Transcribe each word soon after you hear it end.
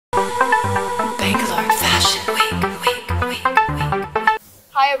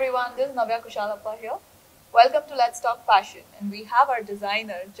Hi everyone, this is Navya Kushalappa here. Welcome to Let's Talk Fashion, and we have our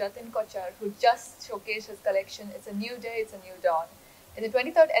designer Jatin Kochar who just showcased his collection. It's a new day, it's a new dawn. In the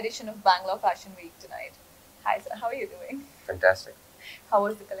 23rd edition of Bangalore Fashion Week tonight. Hi sir, how are you doing? Fantastic. How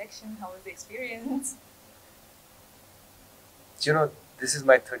was the collection? How was the experience? You know, this is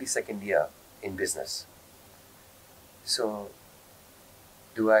my 32nd year in business. So,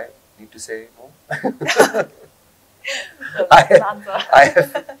 do I need to say more? Well, I, that's an answer. I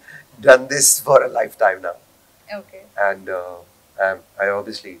have done this for a lifetime now, Okay. and I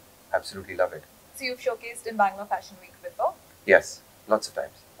obviously absolutely love it. So you've showcased in Bangalore Fashion Week before. Yes, lots of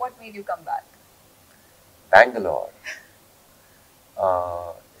times. What made you come back? Bangalore,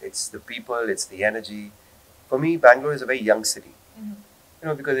 it's the people, it's the energy. For me, Bangalore is a very young city,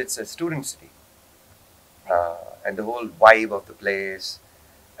 because it's a student city. And the whole vibe of the place.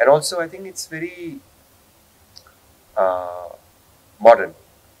 And also, I think it's very modern.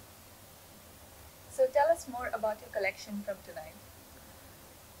 So tell us more about your collection from tonight.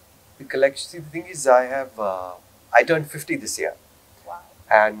 The collection, see, the thing is, I turned 50 this year, Wow.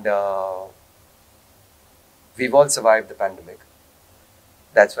 and we've all survived the pandemic.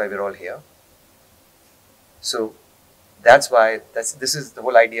 That's why we're all here. So this is the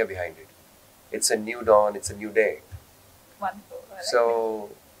whole idea behind it. It's a new dawn, it's a new day. Wonderful. I like So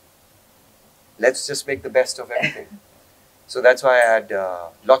let's just make the best of everything. So that's why I had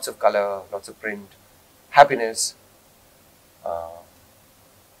lots of color, lots of print, happiness,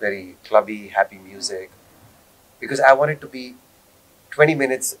 very clubby, happy music. Because I wanted to be 20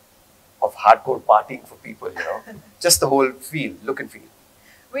 minutes of hardcore partying for people, just the whole feel, look and feel.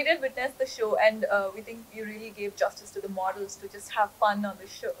 We did witness the show, and we think you really gave justice to the models to just have fun on the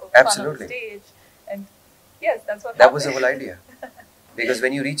show, fun on Absolutely. the stage, and yes, that's what That was the happened. whole idea. Because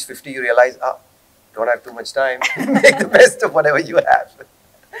when you reach 50, you realize, don't have too much time. Make the best of whatever you have.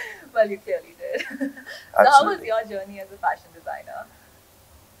 Well, you clearly did. So, how was Absolutely. your journey as a fashion designer?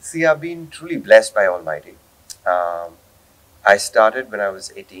 See, I've been truly blessed by Almighty. I started when I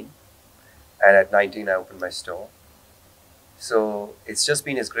was 18, and at 19, I opened my store. So it's just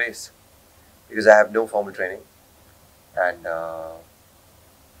been His grace, because I have no formal training, and I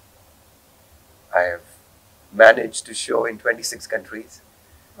have managed to show in 26 countries,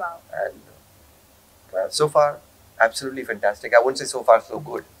 Wow. and well, so far, absolutely fantastic. I wouldn't say so far so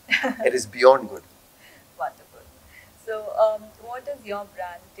good. It is beyond good. Wonderful. So, what does your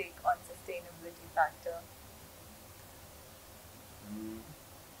brand take on sustainability factor? Mm,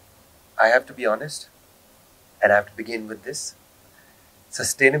 I have to be honest, and I have to begin with this.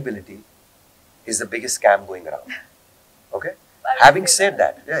 Sustainability is the biggest scam going around. Okay? Why would Having you say said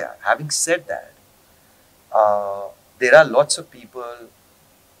that, having said that, there are lots of people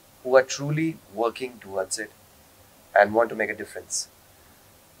who are truly working towards it and want to make a difference.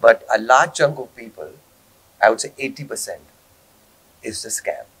 But a large chunk of people, I would say 80%, is the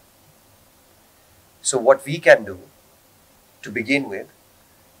scam. So what we can do to begin with,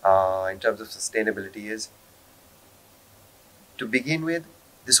 in terms of sustainability, is to begin with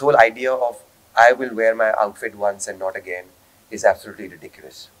this whole idea of I will wear my outfit once and not again is absolutely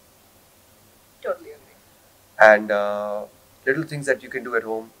ridiculous. Totally agree. And little things that you can do at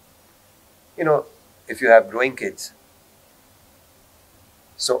home, if you have growing kids.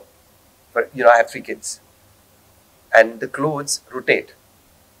 So, I have 3 kids, and the clothes rotate.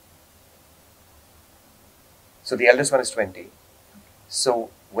 So the eldest one is 20. So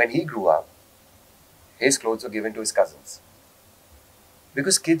when he grew up, his clothes were given to his cousins.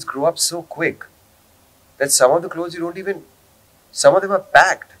 Because kids grow up so quick that some of the clothes some of them are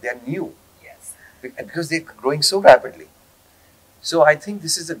packed, they are new, Yes. because they're growing so rapidly. So I think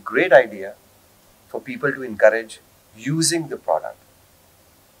this is a great idea for people to encourage using the product.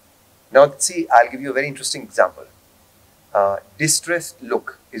 Now, see, I'll give you a very interesting example. Distressed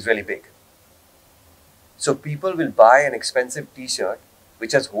look is really big. So people will buy an expensive t-shirt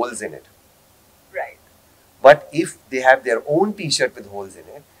which has holes in it. Right. But if they have their own t-shirt with holes in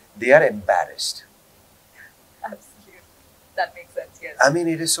it, they are embarrassed. Absolutely. That makes sense. Yes. I mean,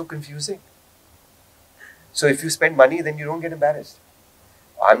 it is so confusing. So if you spend money, then you don't get embarrassed.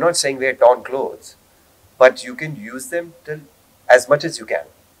 I'm not saying wear torn clothes, but you can use them till as much as you can.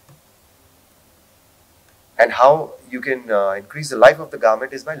 And how you can increase the life of the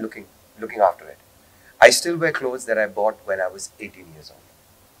garment is by looking after it. I still wear clothes that I bought when I was 18 years old.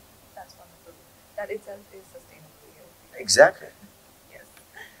 That's wonderful. That itself is sustainable. Exactly. Yes.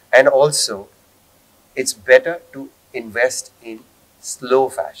 And also, it's better to invest in slow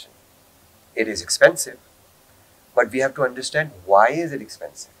fashion. It is expensive, but we have to understand why is it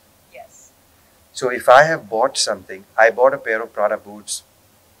expensive. Yes. So if I have bought something, I bought a pair of Prada boots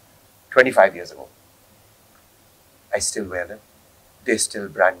 25 years ago. I still wear them. They're still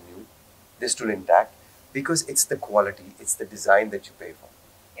brand new. They're still intact because it's the quality, it's the design that you pay for.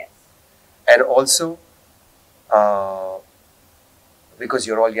 Yes. And also, uh, because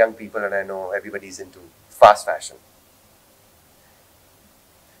you're all young people and I know everybody's into fast fashion.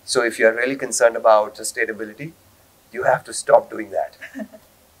 So if you're really concerned about sustainability, you have to stop doing that.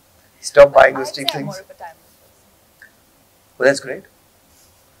 Stop buying those cheap I'm more things. of a timeless person. Well, that's great.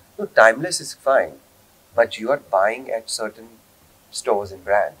 No, timeless is fine, but you are buying at certain stores and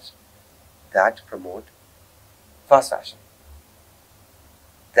brands that promote fast fashion.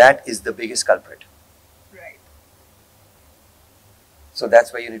 That is the biggest culprit. Right. So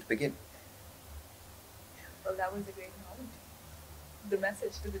that's where you need to begin. Well, that was a great knowledge. The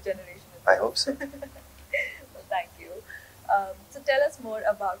message to the generation. I hope so. Well, thank you. So tell us more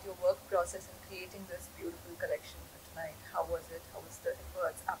about your work process in creating this beautiful collection for tonight. How was it? How was the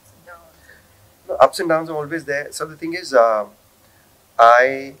efforts, ups and downs? No, ups and downs are always there. So the thing is,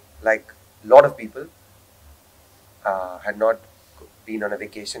 I, like a lot of people, had not been on a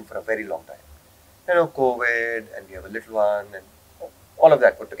vacation for a very long time. You know, COVID, and we have a little one, and all of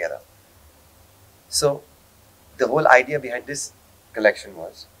that put together. So the whole idea behind this collection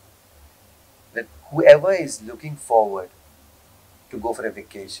was that whoever is looking forward to go for a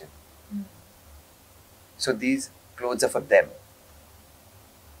vacation, Mm. so these clothes are for them.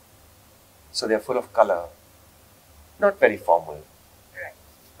 So they're full of color, not very formal, Right.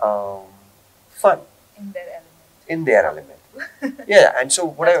 fun In their element. in their element. Yeah, and so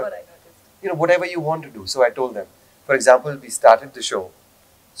That's whatever, what I noticed. whatever you want to do. So I told them, for example, we started the show.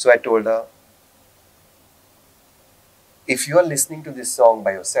 So I told her, if you are listening to this song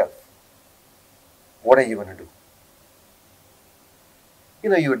by yourself, what are you going to do?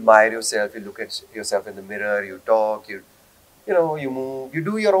 You admire yourself, you look at yourself in the mirror, you talk, you move, you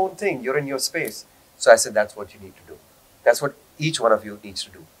do your own thing, you're in your space. So I said, that's what you need to do. That's what each one of you needs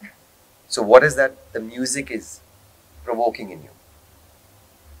to do. So what is that? The music is provoking in you.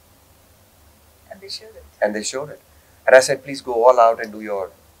 And they showed it. And they showed it. And I said, please go all out and do your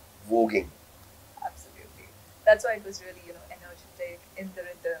voguing. Absolutely. That's why it was really, energetic, in the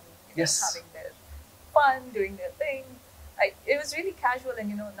rhythm, Yes. having their fun, doing their thing. It was really casual and,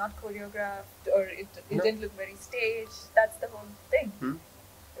 not choreographed, or it No. didn't look very staged. That's the whole thing. Hmm?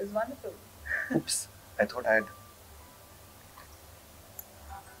 It was wonderful. Oops, I thought I had.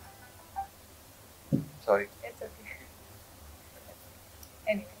 Sorry. It's okay.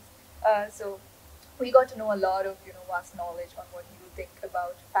 Anyways, so we got to know a lot of, vast knowledge on what you think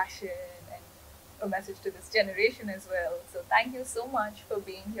about fashion and a message to this generation as well. So thank you so much for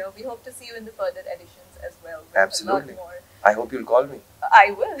being here. We hope to see you in the further editions as well. With Absolutely. A lot more. I hope you'll call me.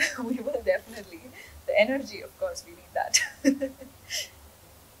 I will. We will definitely. The energy, of course, we need that.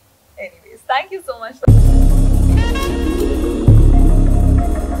 Anyways, thank you so much.